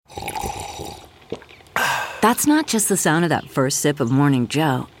That's not just the sound of that first sip of Morning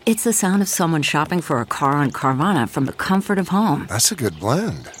Joe. It's the sound of someone shopping for a car on Carvana from the comfort of home. That's a good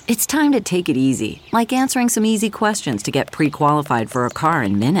blend. It's time to take it easy, like answering some easy questions to get pre-qualified for a car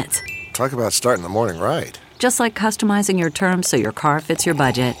in minutes. Talk about starting the morning right. Just like customizing your terms so your car fits your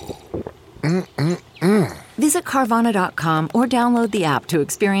budget. Visit Carvana.com or download the app to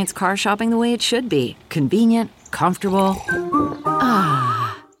experience car shopping the way it should be. Convenient, comfortable.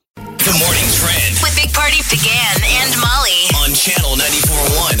 The Morning Trend With Big Party began and Molly. on Channel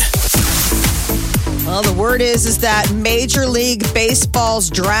 94.1. Well, the word is that Major League Baseball's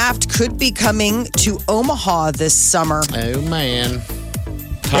draft could be coming to Omaha this summer. Oh, man.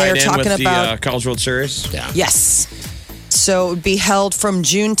 They're Tied in talking with the about College World Series? Yeah. Yes. So it would be held from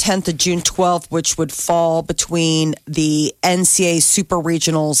June 10th to June 12th, which would fall between the NCAA Super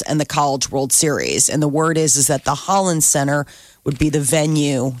Regionals and the College World Series. And the word is that the Holland Center would be the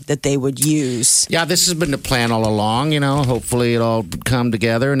venue that they would use. Yeah, this has been the plan all along, Hopefully it all come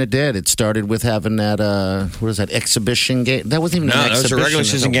together, and it did. It started with having that, exhibition game? That wasn't even No, an that was exhibition. a regular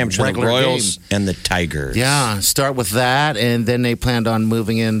season game between the regular Royals game. and the Tigers. Yeah, start with that, and then they planned on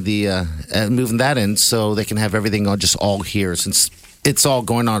moving that in so they can have everything all here, since it's all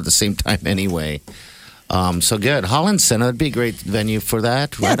going on at the same time anyway. So good. Holland Center, that'd be a great venue for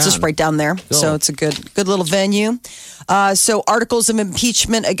that. Yeah, it's just right down there. Cool. So it's a good little venue. So articles of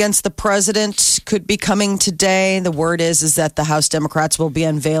impeachment against the president could be coming today. The word is that the House Democrats will be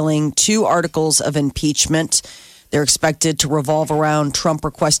unveiling 2 articles of impeachment. They're expected to revolve around Trump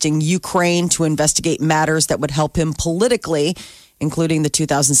requesting Ukraine to investigate matters that would help him politically, including the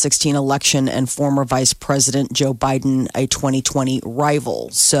 2016 election and former Vice President Joe Biden, a 2020 rival.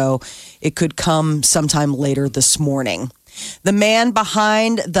 So it could come sometime later this morning. The man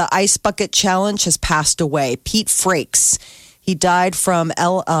behind the Ice Bucket Challenge has passed away, Pete Frakes. He died from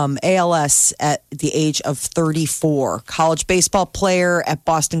ALS at the age of 34. College baseball player at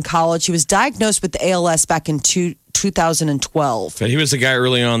Boston College. He was diagnosed with ALS back in 2012. But he was the guy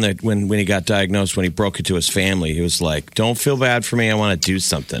early on that when he got diagnosed, when he broke it to his family, he was like, don't feel bad for me. I want to do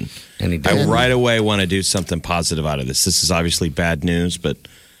something. And he did. I right away want to do something positive out of this. This is obviously bad news, but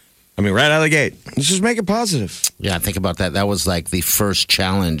I mean, right out of the gate, let's just make it positive. Yeah, think about that. That was like the first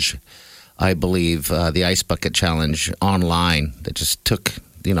challenge, I believe, the Ice Bucket Challenge online that just took,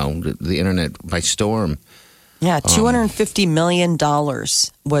 the internet by storm. Yeah, $250 million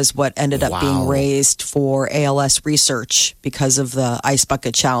was what ended up being raised for ALS research because of the Ice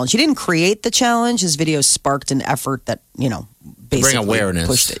Bucket Challenge. He didn't create the challenge. His video sparked an effort that, basically bring awareness.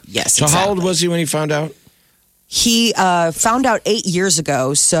 pushed it. Yes, So exactly. how old was he when he found out? He found out 8 years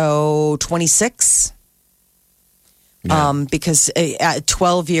ago, so 26. Yeah. Because at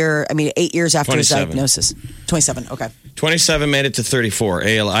 8 years after his 27. diagnosis. 27, okay. 27 made it to 34.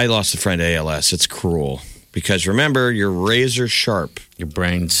 I lost a friend to ALS. It's cruel because remember, you're razor sharp. Your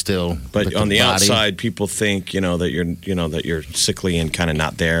brain's still, But with on the body. outside, people think that you're sickly and kind of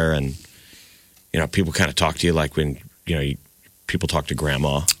not there, and people kind of talk to you like when people talk to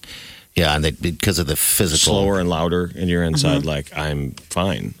grandma. Yeah, and because of the physical. Slower and louder, and you're inside like I'm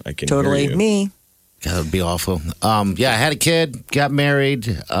fine. I can Totally hear you. me. God, that would be awful. I had a kid, got married.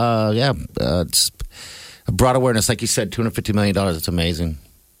 It's broad awareness, like you said, $250 million. It's amazing.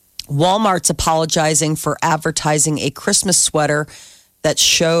 Walmart's apologizing for advertising a Christmas sweater that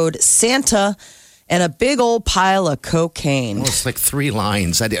showed Santa and a big old pile of cocaine. Well, it's like 3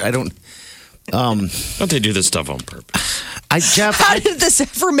 lines. I don't. Don't they do this stuff on purpose? How did this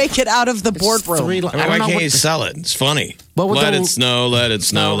ever make it out of the boardroom? I mean, why can't you sell it? It's funny. Let it snow, let it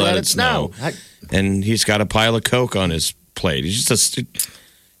snow, let it snow. And he's got a pile of coke on his plate. He's just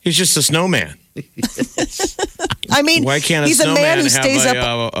a snowman. I mean, why can't a he's a man snowman who stays have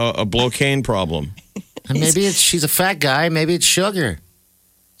up. a blockade problem? And maybe she's a fat guy. Maybe it's sugar.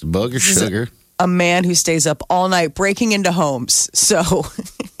 It's booger sugar. A man who stays up all night breaking into homes. So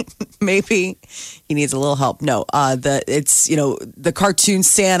maybe he needs a little help. No, the cartoon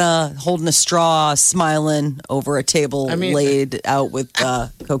Santa holding a straw, smiling over a table laid out with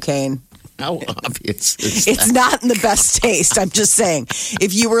cocaine. How obvious is It's that? not in the best taste. I'm just saying.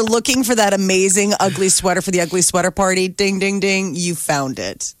 If you were looking for that amazing ugly sweater for the ugly sweater party, ding, ding, ding, you found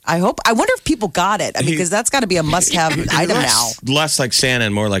it. I wonder if people got it. I mean, because that's got to be a must-have item now. Less like Santa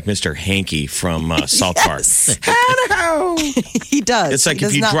and more like Mr. Hanky from South Park. Hello. He does. It's like He if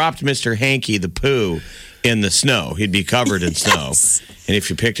does you not- dropped Mr. Hanky the poo in the snow, he'd be covered in snow. And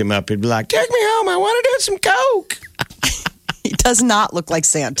if you picked him up, he'd be like, take me home. I want to do some coke. He does not look like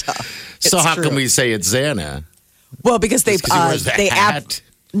Santa. So It's how true. can we say it's Santa? Well, because they Just 'cause he wears the they hat.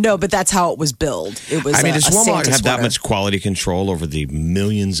 No, but that's how it was billed. It was. I mean, does a Walmart Santa have that sweater. much quality control over the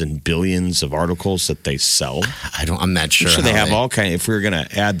millions and billions of articles that they sell? I'm not sure. I'm sure they how have all kind. If we were going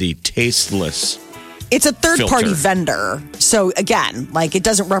to add the tasteless, It's a third-party filter. vendor. So again, like it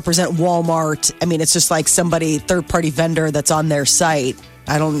doesn't represent Walmart. I mean, it's just like somebody third-party vendor that's on their site.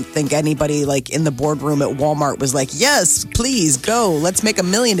 I don't think anybody like in the boardroom at Walmart was like, "Yes, please go. Let's make 1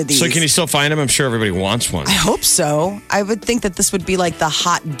 million of these." So can you still find them? I'm sure everybody wants one. I hope so. I would think that this would be like the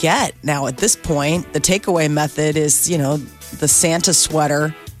hot get now at this point. The takeaway method is, the Santa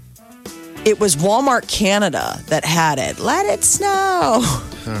sweater. It was Walmart Canada that had it. Let it snow.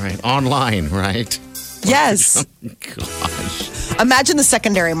 All right. Online, right? Yes. Gosh. Imagine the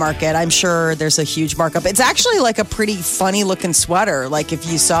secondary market. I'm sure there's a huge markup. It's actually like a pretty funny looking sweater. Like if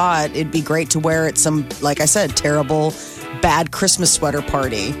you saw it, it'd be great to wear at some, like I said, terrible, bad Christmas sweater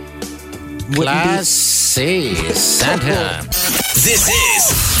party. Class C, Santa. This is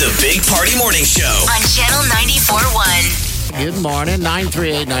the Big Party Morning Show. On Channel 94.1. Good morning,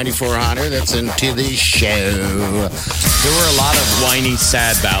 938-9400. That's into the show. There were a lot of whiny,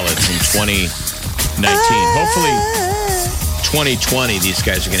 sad ballads in 2019. Hopefully, 2020, these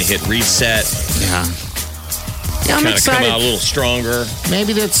guys are going to hit reset. Yeah. Yeah, I'm Kind of come excited. out a little stronger.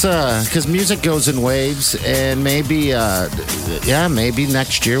 Maybe that's because music goes in waves, and maybe maybe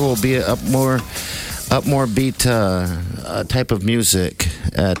next year will be up more beat type of music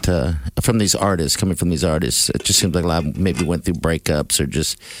from these artists, coming from these artists. It just seems like a lot maybe went through breakups or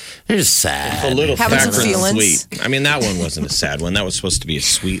they're just sad. A little Having some Thacker and feelings. sweet. I mean, that one wasn't a sad one. That was supposed to be a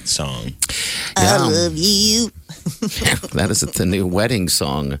sweet song. I love you. That is the new wedding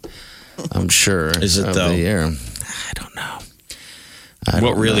song, I'm sure. Is it, of though? the year. I don't know.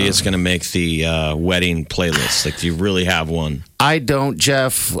 What really is going to make the wedding playlist? Like, do you really have one? I don't,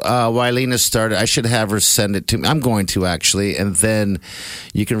 Jeff. Wylena started. I should have her send it to me. I'm going to actually, and then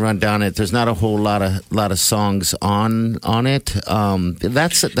you can run down it. There's not a whole lot of songs on it.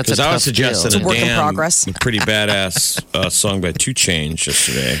 That's a Because I tough was suggesting deal. a work in damn progress. pretty badass song by 2 Chainz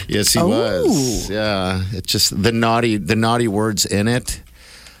yesterday. Yes, he was. Yeah, it's just the naughty words in it.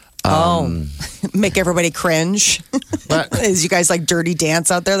 Make everybody cringe. But As you guys like dirty dance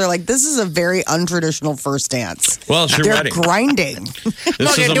out there, they're like, this is a very untraditional first dance. Well, it's your They're wedding. grinding. This No,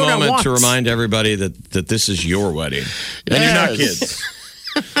 is they're a doing it moment once. to remind everybody that this is your wedding. And you're not Yes. kids.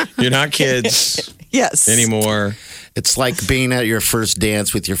 You're not kids Yes. anymore. it's like being at your first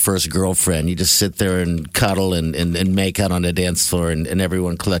dance with your first girlfriend. You just sit there and cuddle and make out on the dance floor, and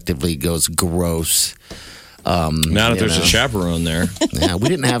everyone collectively goes gross. Now that there's a chaperone there. Yeah, we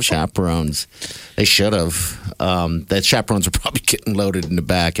didn't have chaperones. They should have. That chaperones are probably getting loaded in the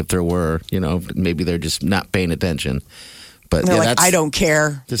back if there were. Maybe they're just not paying attention. But They're yeah, like, that's, I don't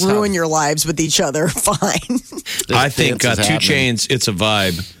care. this Ruin how- your lives with each other. Fine. I think dance 2 is happening. Chainz, It's a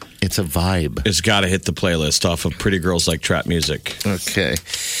Vibe, It's a vibe. has got to hit the playlist off of Pretty Girls Like Trap Music. Okay.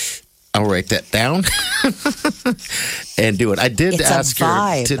 I'll write that down and do it. I did It's a ask her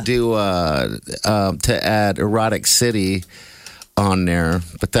vibe. to do to add Erotic City on there,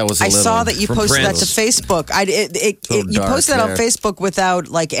 but that was a I little. saw that you From posted Prince. that to Facebook. You dark posted that on there. Facebook without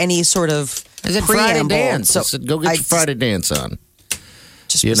like any sort of I said Friday preamble. dance. I So said, go get I your Friday dance on.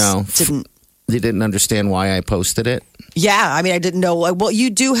 just You know, didn't. You didn't understand why I posted it. Yeah, I mean, I didn't know. Well, you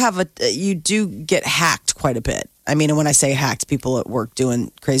do get hacked quite a bit. I mean, and when I say hacked, people at work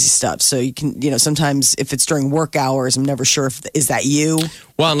doing crazy stuff. So you can, sometimes if it's during work hours, I'm never sure is that you.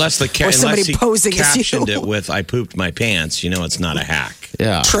 Well, unless somebody unless he posing as you. captioned it with "I pooped my pants," it's not a hack.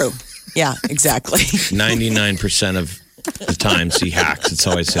 Yeah. True. Yeah, exactly. 99% of the times he hacks, it's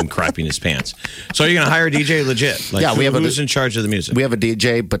always him crapping his pants. So you're going to hire a DJ legit? Like, Yeah, we have who's in charge of the music? We have a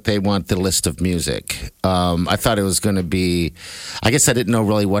DJ, but they want the list of music. I thought it was going to be. I guess I didn't know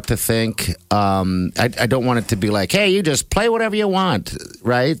really what to think. I don't want it to be like, hey, you just play whatever you want,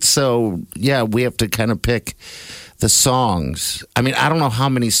 right? So yeah, we have to kind of pick the songs. I mean, I don't know how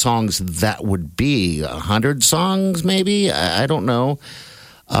many songs that would be. 100 songs, maybe. I don't know.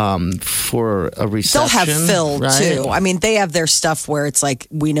 For a reception, They'll have Phil right? too. I mean, they have their stuff where it's like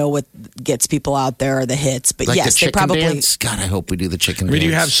we know what gets people out there are the hits. But Like yes, the they chicken probably. dance. God, I hope we do the chicken I mean, dance. do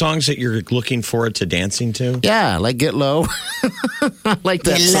you have songs that you're looking forward to dancing to? Yeah, like Get Low. Like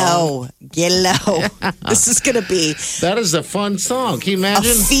that Get song. low. This is going to be That is a fun song. Can you a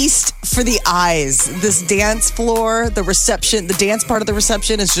imagine? feast for the eyes. This dance floor, the reception, the dance part of the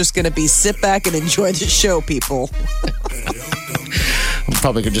reception is just going to be sit back and enjoy the show, people. I'm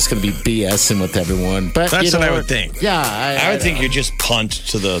probably just going to be BSing with everyone. But That's you know what I would think. Yeah, I would think you just punt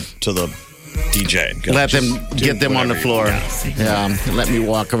to the DJ. Let them get them on the floor. Let me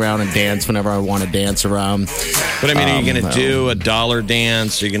walk around and dance whenever I want to dance around. But I mean, are you going to do a dollar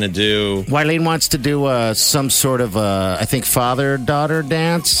dance? Are you going to do? Wileen wants to do some sort of, I think, father-daughter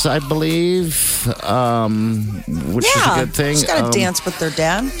dance, I believe, which is a good thing. She's got to dance with their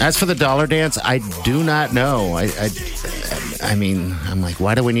dad. As for the dollar dance, I do not know. I mean, I'm like,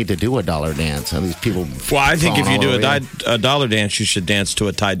 why do we need to do a dollar dance? Are these people? Well, I think if you do a dollar dance, you should dance to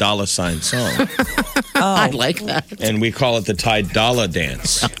a Ty Dolla $ign song. I like that. And we call it the Ty Dolla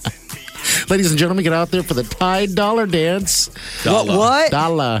dance. Ladies and gentlemen, get out there for the Ty Dollar dance. What?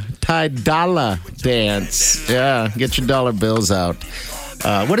 Ty Dolla dance. Yeah, get your dollar bills out.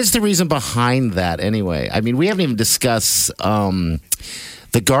 What is the reason behind that anyway? I mean, we haven't even discussed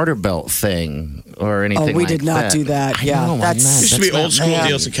the garter belt thing or anything like that. We did not do that. Yeah. That's used to be old school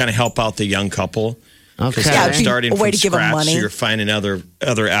deals to kind of help out the young couple. Okay. Yeah, starting a way from to give them scratch, money. So you're finding other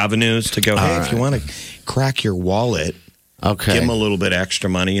avenues to go, hey, if you want to crack your wallet, give them a little bit extra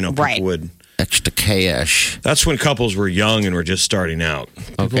money. You know, people would. Extra cash. That's when couples were young and were just starting out.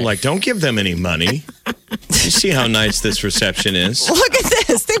 People were like, don't give them any money. You see how nice this reception is? Look at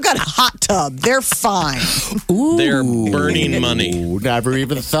this. They've got a hot tub. They're fine. Ooh. They're burning money. Never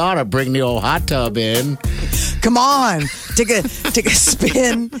even thought of bringing the old hot tub in. Come on. Take a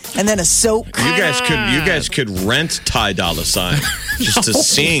spin and then a soak. You guys could rent Ty Dolla $ign just to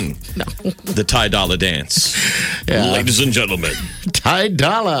sing the Ty Dolla dance. Yeah. Ladies and gentlemen, Ty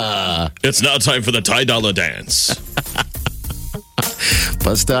Dolla. It's now time for the Ty Dolla dance.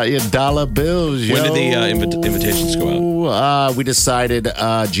 Bust out your dollar bills, yo. When did the invitations go out? We decided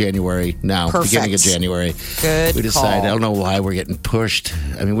January now. Perfect. Beginning of January. Good We decided. call. I don't know why we're getting pushed.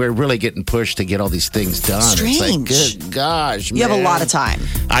 I mean, we're really getting pushed to get all these things done. Strange. It's like, good gosh, You have a lot of time.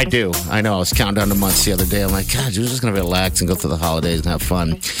 I do. I know. I was counting down the months the other day. I'm like, God, we're just going to relax and go through the holidays and have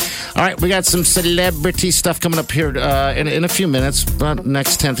fun. All right, we got some celebrity stuff coming up here in a few minutes, about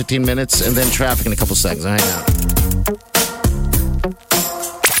next 10, 15 minutes, and then traffic in a couple seconds. Hang out.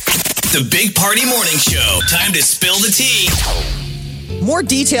 The Big Party Morning Show. Time to spill the tea. More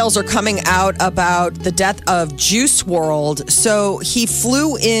details are coming out about the death of Juice WRLD. So he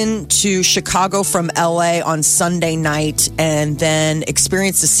flew into Chicago from LA on Sunday night and then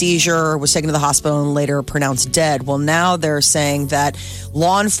experienced a seizure, was taken to the hospital and later pronounced dead. Well, now they're saying that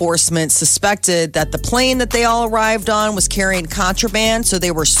law enforcement suspected that the plane that they all arrived on was carrying contraband. So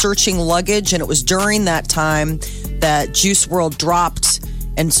they were searching luggage, and it was during that time that Juice WRLD dropped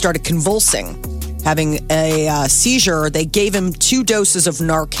and started convulsing, having a seizure. They gave him 2 doses of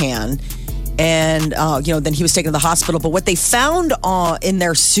Narcan, and then he was taken to the hospital. But what they found in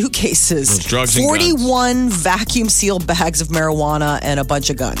their suitcases, drugs and 41 vacuum sealed bags of marijuana and a bunch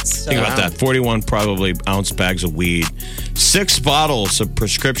of guns. Think about that. 41 probably ounce bags of weed, 6 bottles of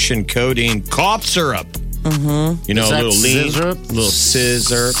prescription codeine cough syrup. Mm-hmm. You know, a little lean, little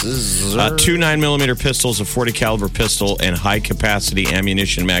scissor. 2 9mm pistols, a .40 caliber pistol, and high capacity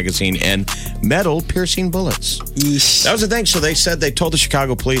ammunition magazine, and metal piercing bullets. Yeesh. That was the thing. So they told the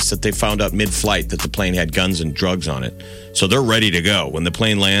Chicago police that they found out mid-flight that the plane had guns and drugs on it. So they're ready to go. When the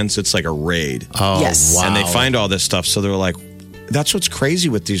plane lands, it's like a raid. Oh, yes. Wow. And they find all this stuff. So they're like, that's what's crazy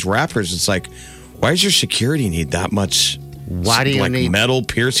with these rappers. It's like, why does your security need that much? Why do you need metal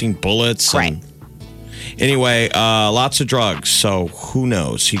piercing bullets? Right. Anyway, lots of drugs. So who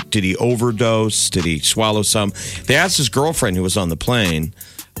knows? Did he overdose? Did he swallow some? They asked his girlfriend who was on the plane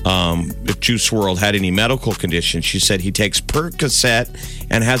if Juice WRLD had any medical condition. She said he takes Percocet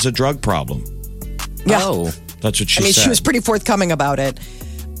and has a drug problem. Yeah. Oh. That's what she said. She was pretty forthcoming about it.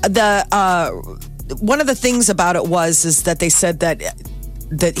 One of the things about it is that they said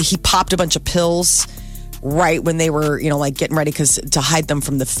that he popped a bunch of pills right when they were, getting ready to hide them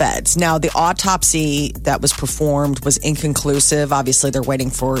from the feds. Now, the autopsy that was performed was inconclusive. Obviously, they're waiting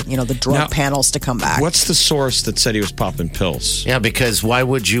for, the drug panels to come back. What's the source that said he was popping pills? Yeah, because why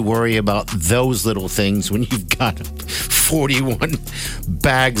would you worry about those little things when you've got 41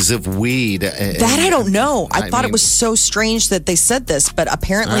 bags of weed? That I don't know. I thought it was so strange that they said this, but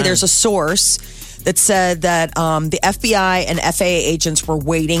apparently there's a source that said that the FBI and FAA agents were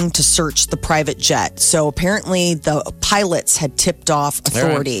waiting to search the private jet. So apparently the pilots had tipped off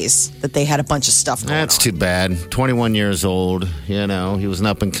authorities that they had a bunch of stuff going on. That's too bad. 21 years old, he was an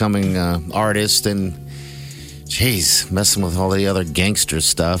up-and-coming artist, and messing with all the other gangster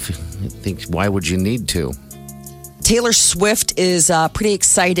stuff. I think, why would you need to? Taylor Swift is pretty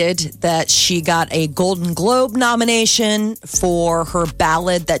excited that she got a Golden Globe nomination for her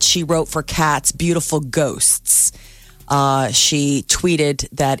ballad that she wrote for Cats, Beautiful Ghosts. She tweeted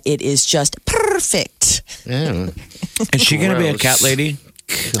that it is just perfect. Yeah. Is she going to be a cat lady?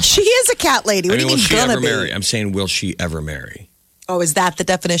 She is a cat lady. What do you will mean she gonna ever be? marry? I'm saying, will she ever marry? Oh, is that the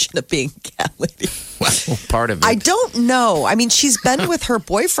definition of being a cat lady? Well, part of it. I don't know. I mean, she's been with her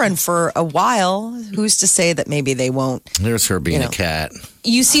boyfriend for a while. Who's to say that maybe they won't? There's her being a cat.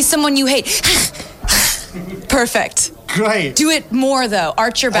 You see someone you hate. Perfect. Great. Do it more, though.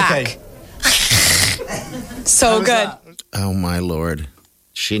 Arch your back. Okay. So good. Oh, my Lord.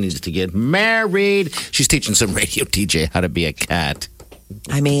 She needs to get married. She's teaching some radio DJ how to be a cat.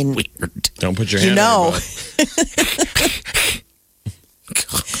 I mean, Weird. Don't put your hand on your butt.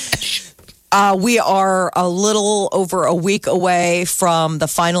 we are a little over a week away from the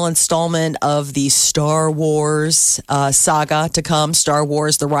final installment of the Star Wars saga to come, Star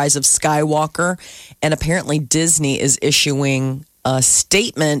Wars, The Rise of Skywalker. And apparently Disney is issuing a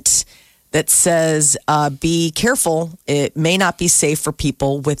statement that says, be careful. It may not be safe for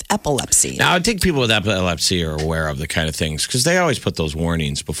people with epilepsy. Now, I think people with epilepsy are aware of the kind of things because they always put those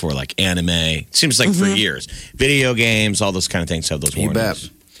warnings before, like anime. It seems like for years. Video games, all those kind of things have those warnings. bet.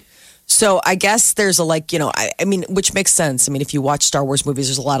 So I guess there's a I mean, which makes sense. I mean, if you watch Star Wars movies,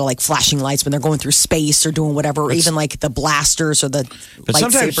 there's a lot of like flashing lights when they're going through space or doing whatever, or even like the blasters or the But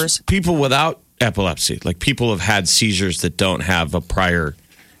lightsabers. sometimes people without epilepsy, like people have had seizures that don't have a prior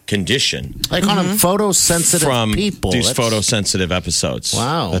condition Like on a photosensitive from people. these That's- photosensitive episodes.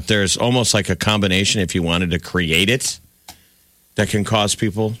 Wow. That there's almost like a combination if you wanted to create it that can cause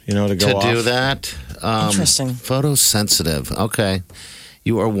people, to go To off. do that. Interesting. Photosensitive. Okay.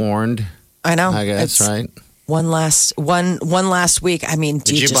 You are warned, I know. I guess, It's right? One last week. I mean,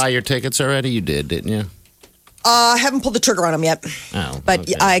 Did you buy your tickets already? You did, didn't you? I haven't pulled the trigger on them yet. Oh, But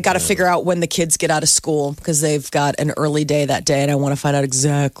okay. I got to figure out when the kids get out of school because they've got an early day that day, and I want to find out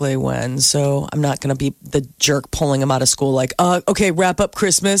exactly when. So I'm not going to be the jerk pulling them out of school like, okay, wrap up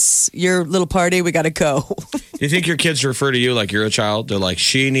Christmas, your little party, we got to go. Do you think your kids refer to you like you're a child? They're like,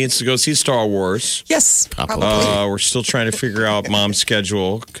 she needs to go see Star Wars. Yes, probably. We're still trying to figure out mom's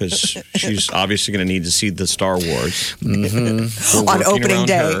schedule because she's obviously going to need to see the Star Wars. Mm-hmm. On opening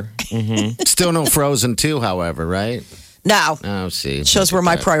day. Still no Frozen 2, however, right? No. Oh, see. Shows where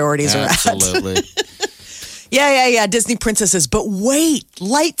my priorities are at. Absolutely. Yeah. Disney princesses. But wait,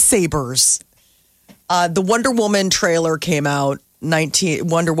 lightsabers. The Wonder Woman trailer came out.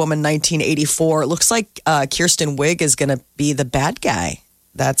 Wonder Woman 1984. It looks like Kirsten Wiig is going to be the bad guy.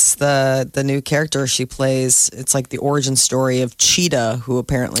 That's the new character she plays. It's like the origin story of Cheetah, who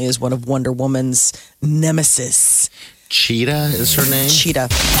apparently is one of Wonder Woman's nemesis. Cheetah is her name? Cheetah.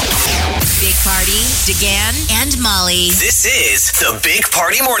 Big Party, DeGan, and Molly This is the Big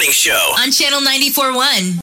Party Morning Show. on Channel 94.1.